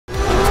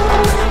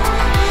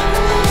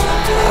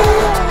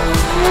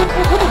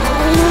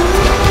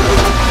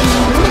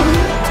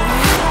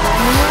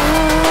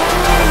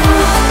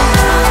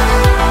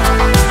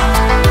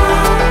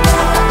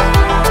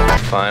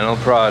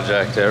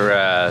project at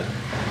Rad.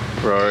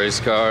 Rory's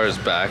car is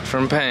back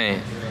from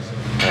paint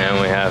and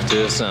we have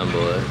to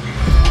assemble it.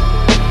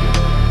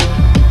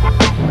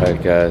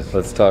 Alright guys,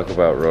 let's talk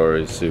about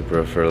Rory's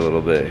Supra for a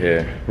little bit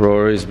here.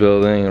 Rory's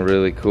building a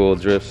really cool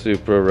Drift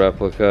Supra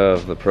replica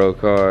of the Pro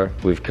car.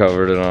 We've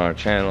covered it on our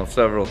channel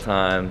several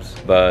times,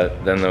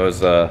 but then there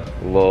was a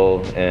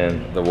lull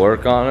in the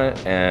work on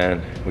it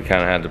and we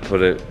kind of had to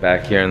put it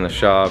back here in the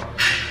shop,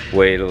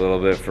 wait a little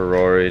bit for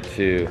Rory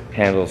to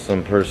handle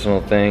some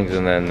personal things,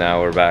 and then now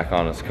we're back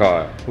on his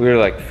car. We were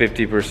like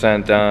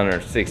 50% done or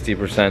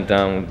 60%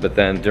 done, but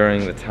then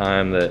during the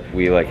time that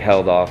we like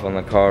held off on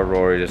the car,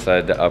 Rory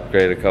decided to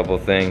upgrade a couple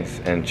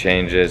things and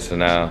change it, so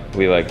now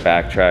we like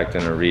backtracked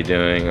and are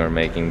redoing or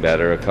making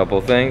better a couple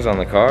things on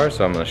the car,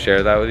 so I'm gonna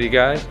share that with you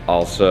guys.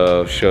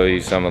 Also show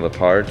you some of the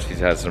parts. He's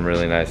had some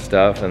really nice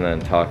stuff, and then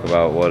talk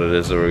about what it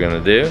is that we're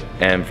gonna do.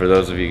 And for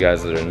those of you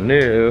guys that are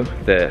new,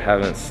 that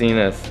haven't seen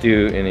us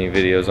do any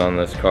videos on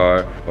this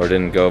car or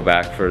didn't go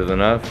back further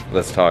enough,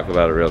 let's talk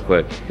about it real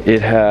quick.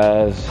 It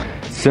has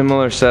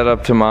similar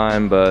setup to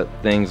mine, but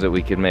things that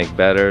we could make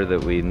better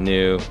that we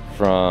knew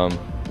from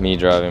me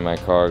driving my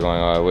car, going,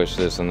 oh, I wish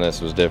this and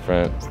this was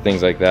different.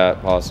 Things like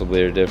that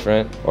possibly are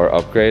different or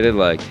upgraded.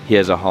 Like he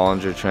has a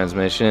Hollinger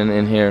transmission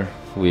in here.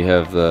 We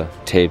have the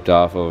taped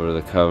off over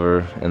the cover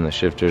and the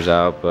shifters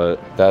out, but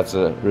that's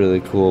a really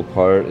cool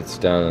part. It's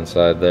down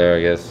inside there.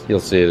 I guess you'll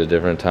see it a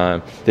different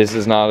time. This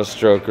is not a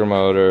stroker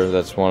motor.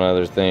 That's one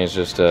other thing. It's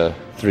just a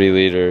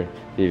 3-liter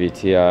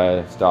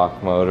PVTi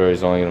stock motor.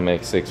 He's only gonna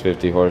make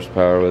 650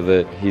 horsepower with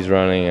it. He's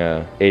running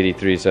a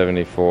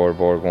 8374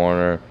 Borg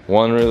Warner.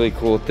 One really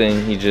cool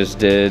thing he just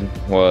did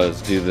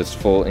was do this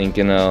full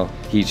Inconel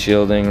heat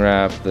shielding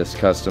wrap, this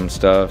custom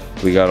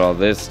stuff. We got all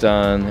this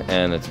done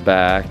and it's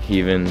back. He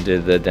even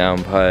did the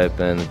downpipe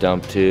and the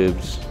dump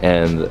tubes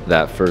and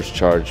that first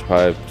charge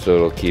pipe, so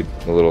it'll keep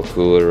a little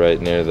cooler right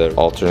near the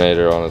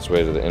alternator on its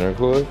way to the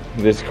intercooler.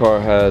 This car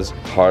has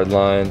hard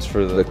lines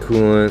for the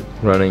coolant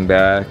running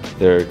back.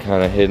 They're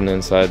kind of hidden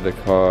inside the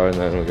car, and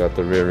then we got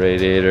the rear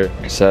radiator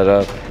set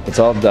up. It's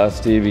all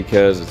dusty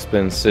because it's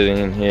been sitting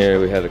in here.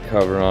 We had a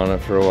cover on it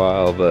for a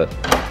while, but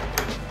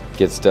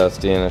gets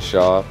dusty in a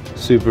shop.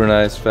 Super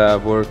nice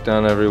fab work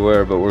done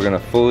everywhere, but we're gonna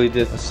fully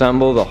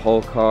disassemble the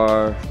whole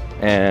car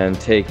and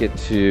take it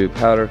to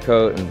powder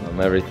coat and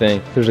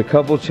everything. There's a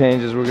couple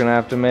changes we're gonna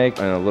have to make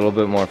and a little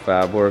bit more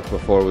fab work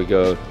before we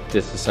go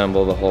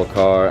disassemble the whole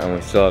car, and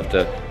we still have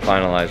to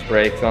finalize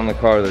brakes on the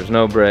car. There's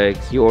no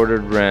brakes. He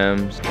ordered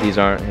rims. These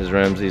aren't his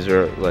rims. These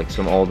are like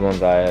some old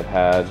ones I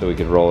had so we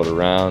could roll it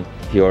around.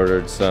 He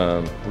ordered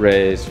some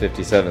Ray's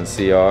 57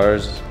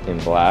 CRs in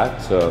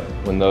black, so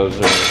when those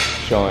are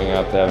showing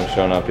up, they haven't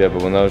shown up yet,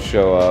 but when those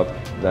show up,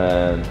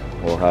 then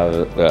we'll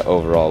have that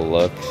overall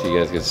look so you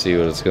guys can see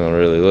what it's gonna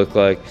really look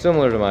like.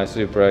 Similar to my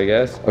Supra, I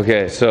guess.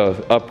 Okay, so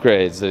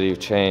upgrades that he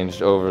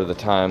changed over the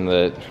time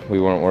that we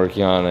weren't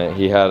working on it.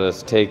 He had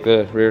us take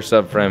the rear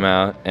subframe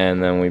out,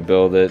 and then we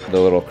build it, the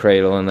little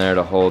cradle in there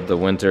to hold the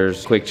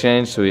Winters quick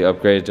change. So we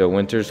upgraded to a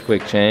Winters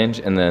quick change,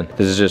 and then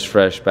this is just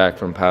fresh back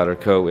from powder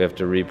coat. We have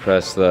to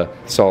repress the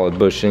solid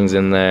bushings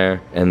in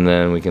there, and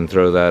then we can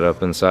throw that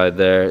up inside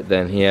there.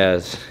 Then he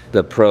has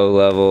the Pro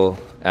level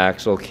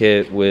axle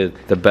kit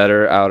with the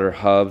better outer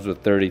hubs with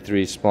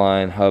 33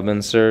 spline hub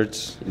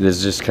inserts. This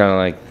is just kind of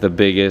like the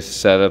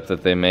biggest setup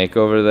that they make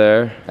over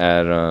there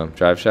at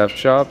drive shaft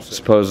shops.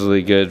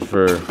 Supposedly good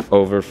for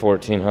over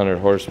 1400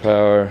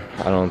 horsepower.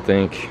 I don't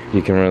think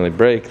you can really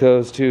break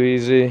those too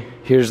easy.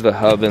 Here's the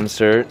hub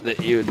insert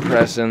that you would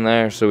press in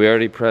there. So we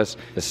already pressed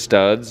the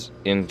studs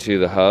into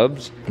the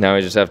hubs. Now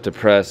we just have to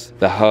press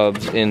the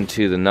hubs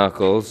into the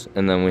knuckles,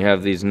 and then we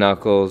have these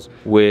knuckles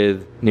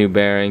with new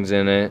bearings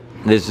in it.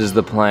 This is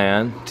the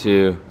plan,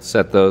 to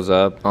set those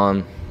up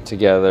on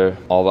together,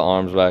 all the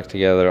arms back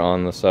together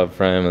on the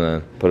subframe, and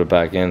then put it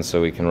back in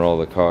so we can roll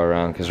the car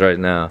around, because right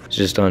now it's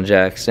just on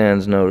jack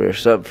stands, no rear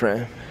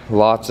subframe.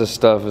 Lots of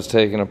stuff is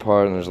taken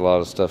apart, and there's a lot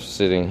of stuff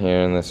sitting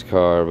here in this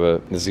car,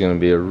 but this is going to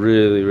be a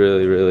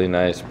really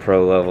nice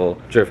pro level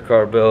drift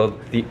car build.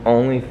 The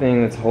only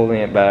thing that's holding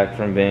it back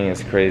from being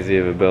as crazy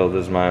of a build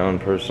as my own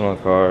personal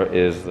car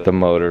is the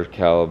motor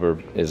caliber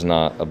is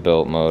not a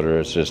built motor.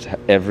 It's just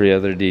every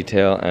other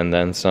detail and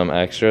then some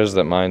extras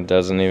that mine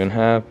doesn't even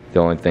have.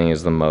 The only thing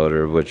is the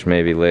motor, which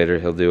maybe later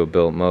he'll do a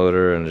built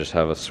motor and just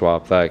have us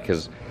swap that,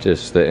 because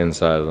just the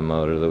inside of the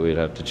motor that we'd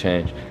have to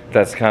change.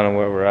 That's kind of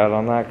where we're at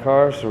on that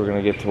car, so we're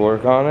gonna get to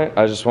work on it.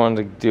 I just wanted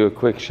to do a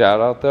quick shout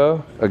out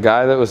though. A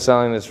guy that was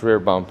selling this rear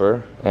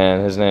bumper,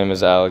 and his name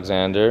is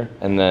Alexander,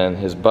 and then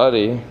his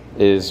buddy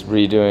is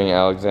redoing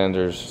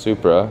Alexander's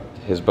Supra.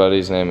 His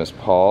buddy's name is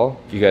Paul.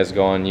 If you guys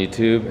go on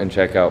YouTube and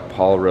check out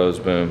Paul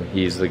Roseboom,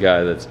 he's the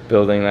guy that's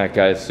building that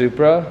guy's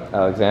Supra,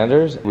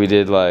 Alexander's. We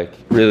did like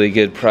really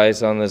good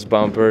price on this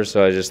bumper,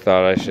 so I just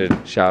thought I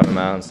should shout him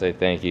out and say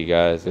thank you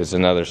guys. It's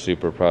another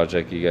Supra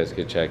project you guys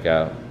could check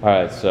out. All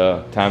right,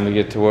 so time to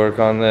get to work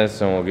on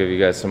this, and we'll give you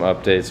guys some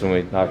updates when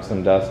we knock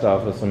some dust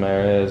off of some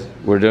areas.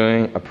 We're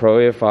doing a Pro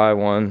EFI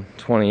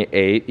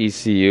 128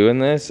 ECU in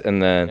this,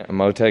 and then a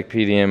Motec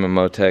PDM and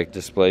Motec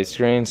display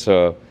screen.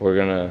 So we're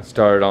gonna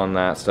start on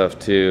that stuff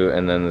too,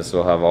 and then this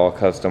will have all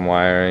custom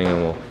wiring,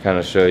 and we'll kind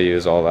of show you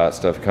as all that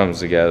stuff comes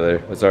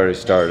together. It's already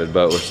started,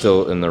 but we're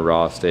still in the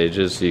raw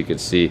stages, so you could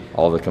see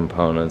all the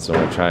components, and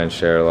we'll try and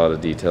share a lot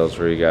of details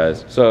for you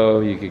guys,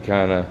 so you could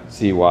kind of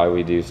see why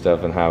we do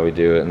stuff and how we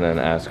do it, and then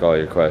ask all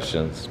your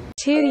questions.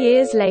 2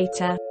 years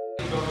later.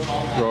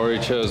 Rory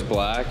chose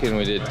black, and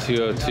we did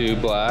 202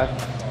 black,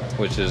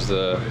 which is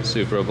the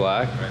Supra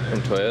black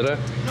from Toyota.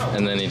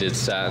 And then he did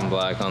satin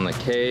black on the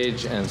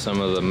cage and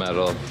some of the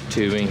metal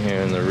tubing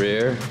here in the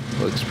rear.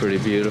 Looks pretty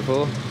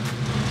beautiful.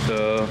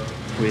 So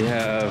we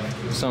have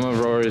some of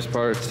Rory's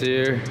parts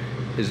here,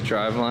 his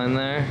driveline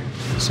there,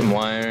 some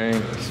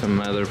wiring, some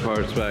other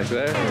parts back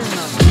there.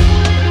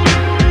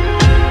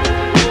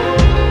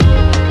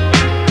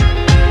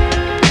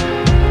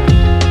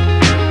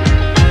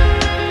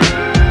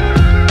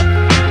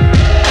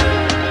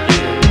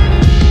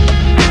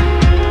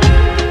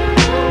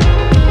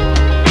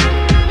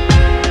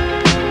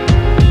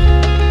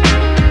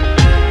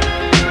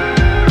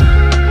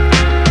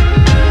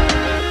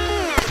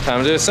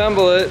 Time to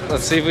assemble it.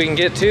 Let's see if we can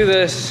get to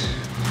this.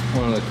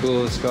 One of the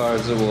coolest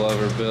cars that we'll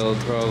ever build,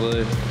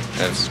 probably.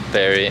 It's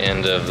very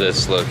end of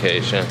this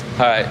location.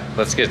 All right,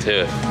 let's get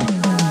to it.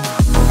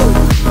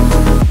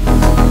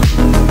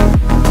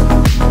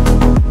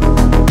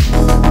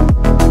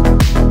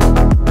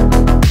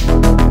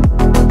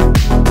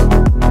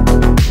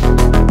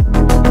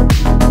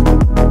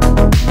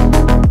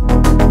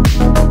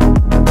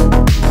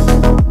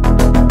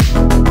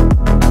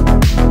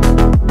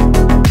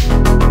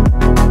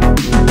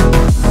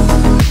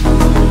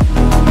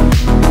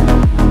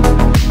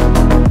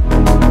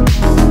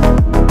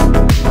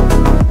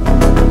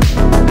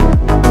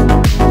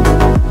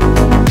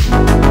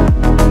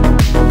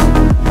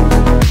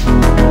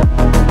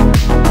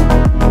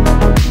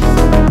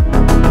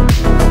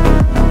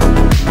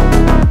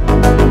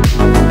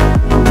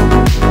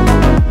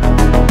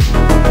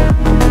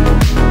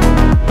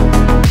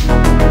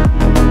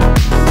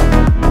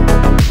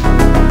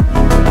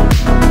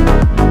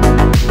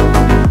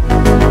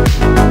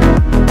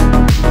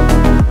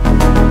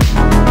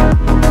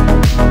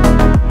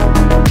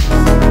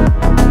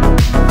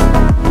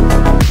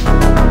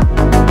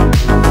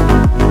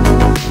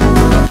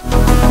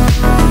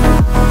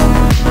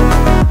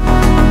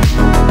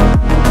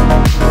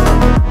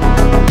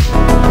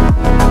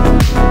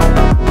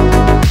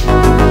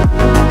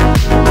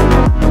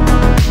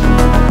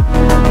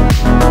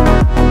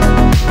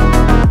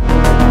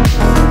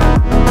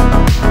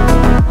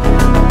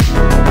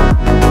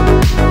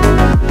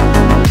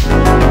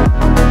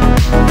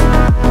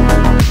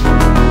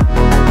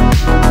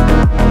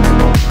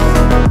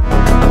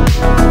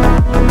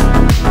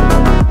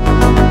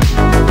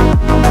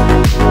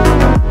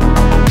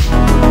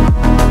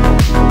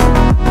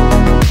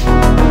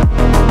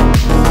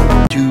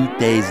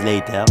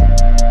 Later.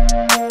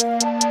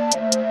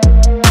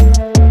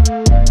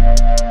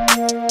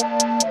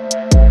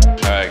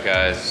 Alright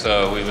guys,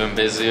 so we've been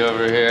busy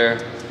over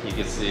here. You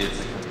can see it's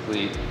a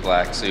complete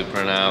black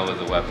Supra now with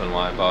the weapon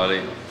wide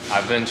body.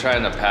 I've been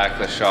trying to pack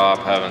the shop,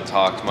 haven't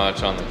talked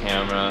much on the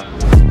camera.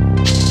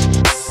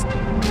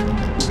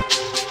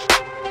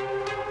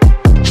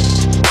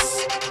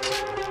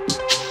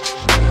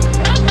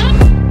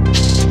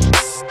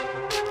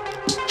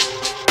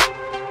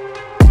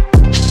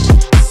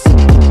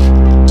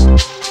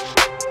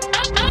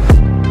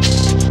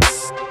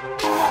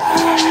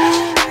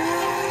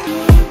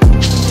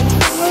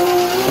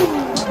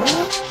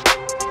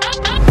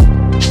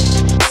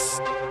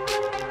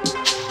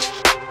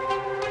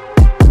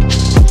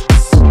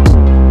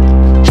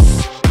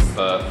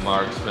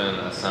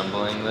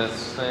 Assembling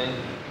this thing.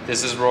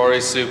 This is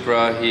Rory's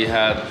Supra. He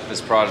had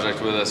this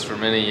project with us for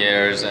many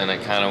years, and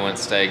it kind of went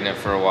stagnant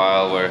for a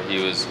while where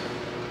he was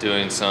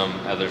doing some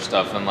other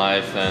stuff in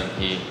life, and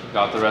he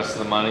got the rest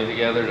of the money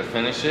together to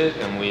finish it,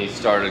 and we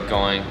started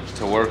going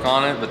to work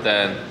on it. But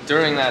then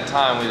during that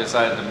time we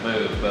decided to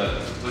move. But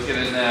look at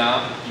it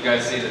now. You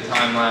guys see the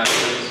time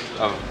lapses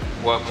of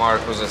what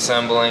Mark was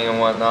assembling and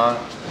whatnot.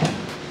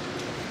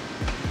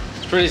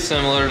 Pretty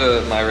similar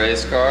to my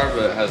race car,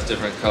 but it has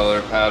different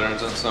color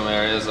patterns in some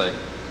areas, like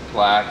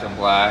black and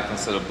black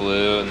instead of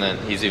blue, and then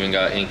he's even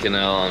got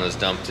Inconel on his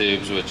dump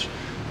tubes, which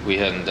we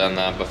hadn't done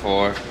that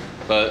before.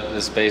 But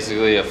it's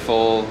basically a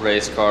full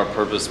race car,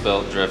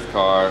 purpose-built drift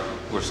car.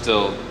 We're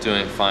still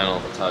doing final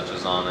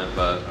touches on it,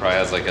 but probably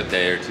has like a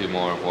day or two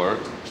more of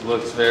work.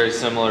 Looks very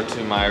similar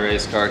to my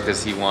race car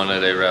because he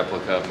wanted a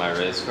replica of my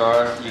race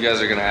car. You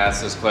guys are gonna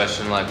ask this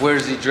question like, where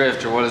does he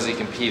drift or what is he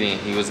competing?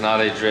 He was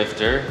not a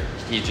drifter.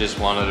 he just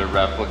wanted a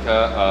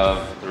replica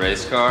of the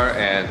race car,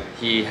 and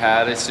he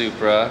had a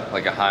Supra,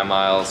 like a high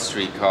miles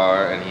street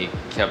car, and he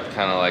kept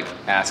kind of like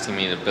asking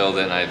me to build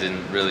it, and I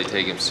didn't really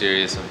take him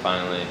serious, and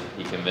finally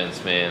he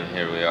convinced me, and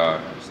here we are.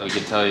 So we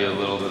can tell you a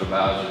little bit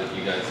about it if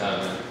you guys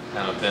haven't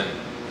kind of been,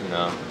 you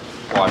know,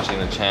 watching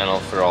the channel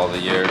for all the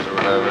years or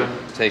whatever.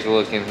 Take a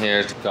look in here.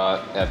 It's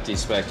got FD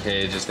spec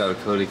cage. It's got a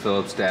Cody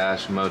Phillips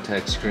dash,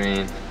 Motec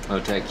screen,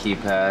 Motec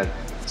keypad.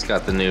 It's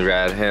got the new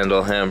rad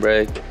handle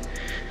handbrake.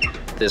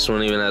 This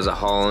one even has a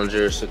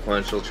Hollinger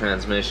sequential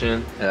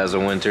transmission. It has a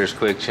Winters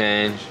quick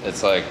change.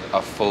 It's like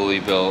a fully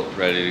built,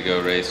 ready to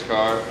go race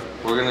car.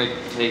 We're gonna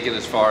take it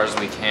as far as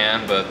we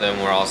can, but then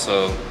we're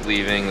also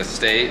leaving the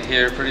state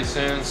here pretty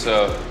soon.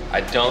 So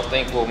I don't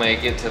think we'll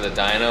make it to the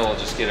dyno. We'll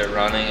just get it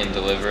running and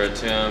deliver it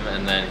to him,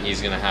 and then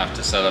he's gonna have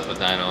to set up a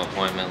dyno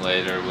appointment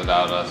later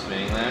without us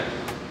being there.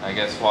 I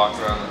guess walk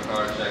around the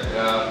car, check it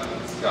out.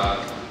 It's got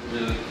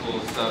really cool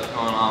stuff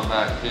going on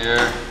back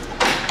here.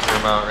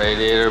 Rear mount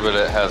radiator, but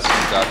it has some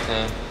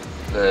ducting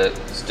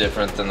that's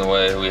different than the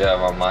way we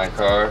have on my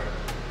car.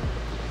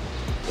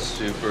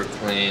 Super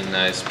clean,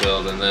 nice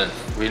build, and then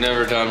we've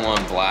never done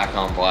one black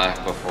on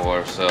black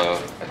before,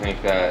 so I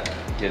think that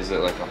gives it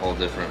like a whole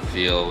different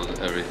feel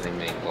with everything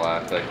being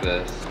black like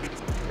this.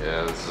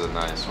 Yeah, this is a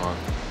nice one.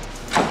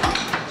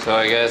 So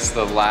I guess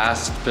the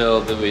last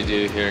build that we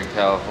do here in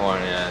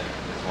California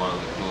is one of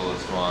the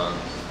coolest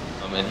ones.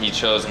 I mean, he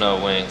chose no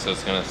wing, so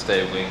it's gonna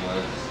stay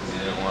wingless. He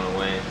didn't want a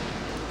wing.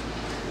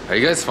 Are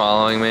you guys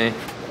following me?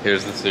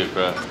 Here's the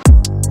Supra.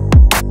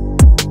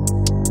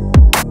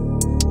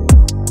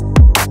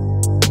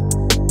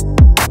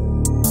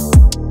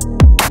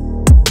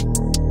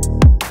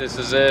 This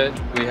is it.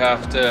 We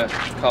have to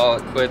call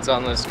it quits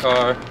on this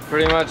car.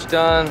 Pretty much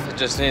done. It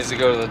just needs to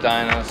go to the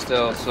dyno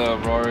still. So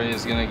Rory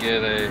is gonna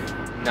get a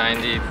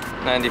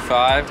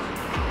 95%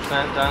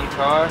 done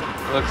car.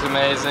 Looks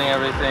amazing.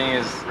 Everything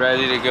is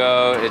ready to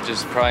go. It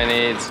just probably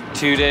needs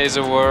 2 days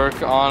of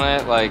work on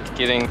it, like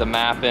getting the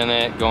map in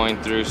it, going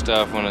through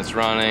stuff when it's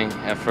running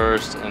at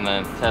first, and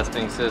then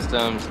testing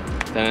systems.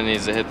 Then it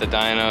needs to hit the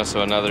dyno,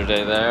 so another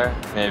day there.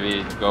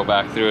 Maybe go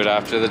back through it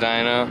after the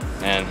dyno,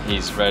 and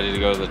he's ready to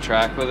go to the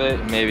track with it.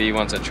 Maybe he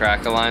wants a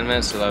track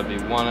alignment, so that would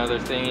be one other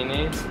thing he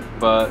needs.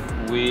 But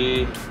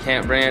we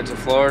can't bring it to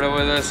Florida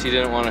with us. He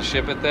didn't want to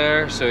ship it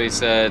there, so he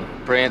said,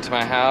 bring it to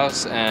my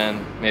house, and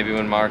maybe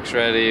when Mark's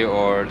ready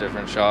or a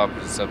different shop,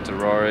 it's up to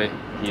Rory.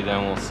 He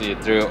then will see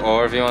it through,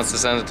 or if he wants to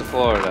send it to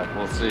Florida,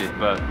 we'll see.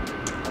 But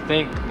I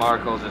think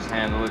Mark will just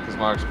handle it because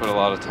Mark's put a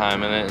lot of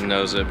time in it and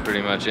knows it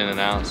pretty much in and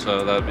out,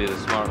 so that would be the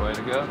smart way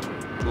to go.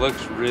 It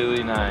looks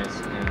really nice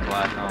in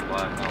black on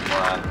black on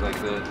black like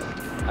this.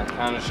 I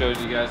kind of showed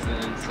you guys the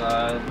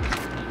inside.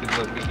 You can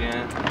look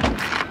again.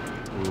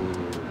 Ooh.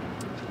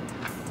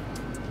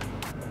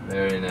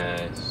 Very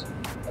nice.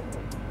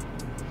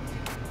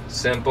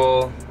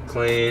 Simple,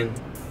 clean,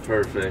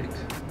 perfect.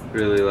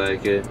 Really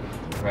like it.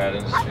 Rad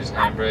Industries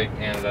handbrake,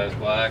 anodized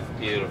black,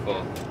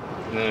 beautiful.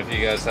 And then if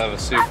you guys have a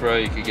Supra,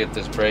 you could get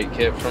this brake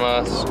kit from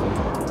us.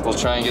 We'll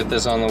try and get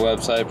this on the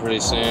website pretty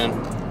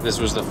soon. This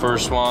was the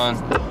first one.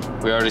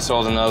 We already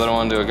sold another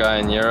one to a guy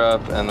in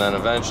Europe, and then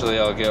eventually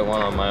I'll get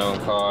one on my own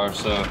car.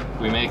 So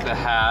we make the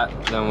hat,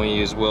 then we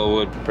use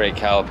Willwood brake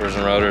calipers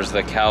and rotors.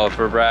 The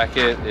caliper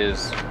bracket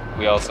is,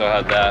 we also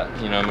had that,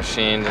 you know,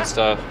 machined and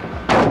stuff.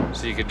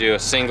 So you could do a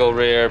single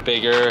rear,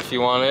 bigger if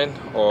you wanted,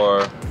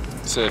 or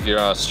so if you're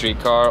on a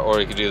street car, or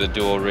you could do the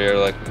dual rear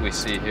like we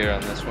see here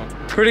on this one.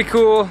 Pretty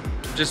cool.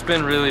 Just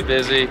been really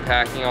busy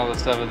packing all the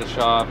stuff at the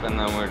shop, and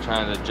then we're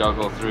trying to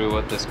juggle through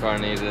what this car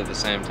needed at the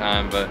same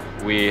time. But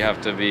we have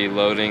to be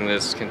loading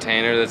this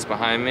container that's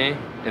behind me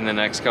in the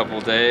next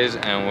couple days,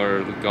 and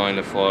we're going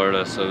to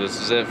Florida. So this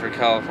is it for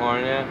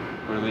California.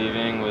 We're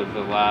leaving with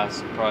the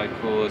last, probably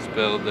coolest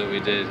build that we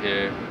did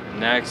here.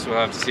 Next, we'll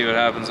have to see what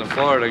happens in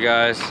Florida,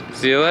 guys.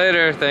 See you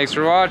later. Thanks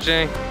for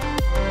watching.